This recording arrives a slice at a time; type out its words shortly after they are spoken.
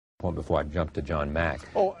point before I jump to John Mack.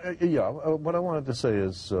 Oh, yeah. What I wanted to say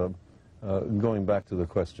is, going back to the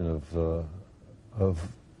question of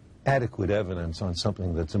adequate evidence on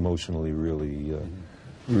something that's emotionally really,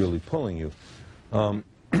 really pulling you.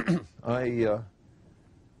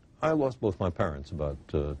 I lost both my parents about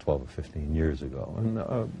 12 or 15 years ago, and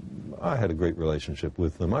I had a great relationship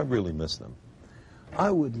with them. I really miss them.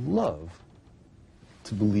 I would love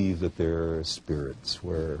to believe that their spirits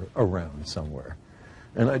were around somewhere.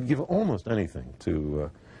 And I'd give almost anything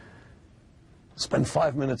to spend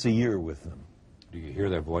 5 minutes a year with them. Do you hear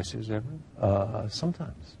their voices ever?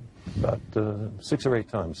 Sometimes. About 6 or 8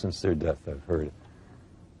 times since their death I've heard it.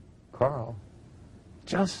 Carl,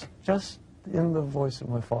 just in the voice of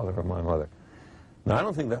my father or my mother. Now, I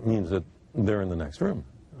don't think that means that they're in the next room.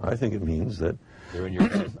 I think it means that they're in your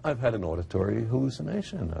head. I've had an auditory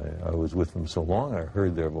hallucination. I was with them so long, I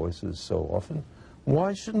heard their voices so often.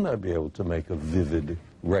 Why shouldn't I be able to make a vivid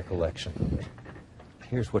recollection?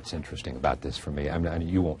 Here's what's interesting about this for me. I mean,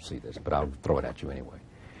 you won't see this, but I'll throw it at you anyway.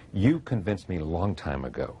 You convinced me a long time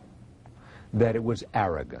ago that it was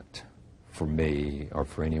arrogant for me or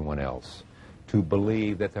for anyone else to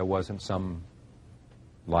believe that there wasn't some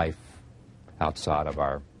life outside of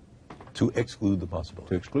our... To exclude the possibility.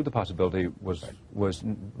 To exclude the possibility was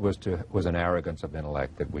an arrogance of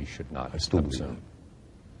intellect that we should not assume.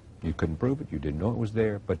 You couldn't prove it, you didn't know it was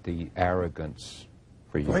there, but the arrogance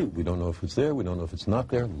for you... Right, we don't know if it's there, we don't know if it's not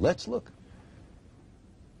there, let's look.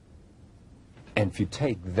 And if you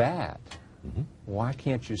take that, why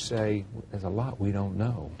can't you say, there's a lot we don't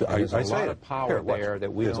know? There's a lot of power there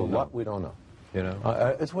that we don't know. There's a lot we don't know. You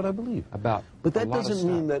know? It's what I believe. But that doesn't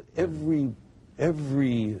mean that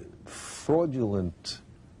every fraudulent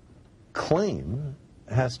claim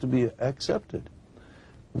has to be accepted.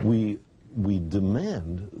 We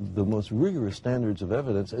demand the most rigorous standards of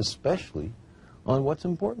evidence, especially on what's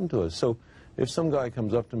important to us. So if some guy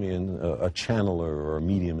comes up to me, and a channeler or a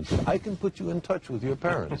medium, and says, I can put you in touch with your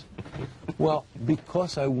parents. Well,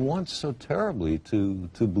 because I want so terribly to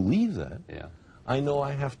believe that, I know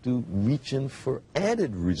I have to reach in for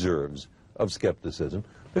added reserves of skepticism,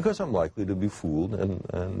 because I'm likely to be fooled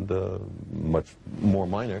and much more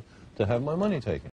minor to have my money taken.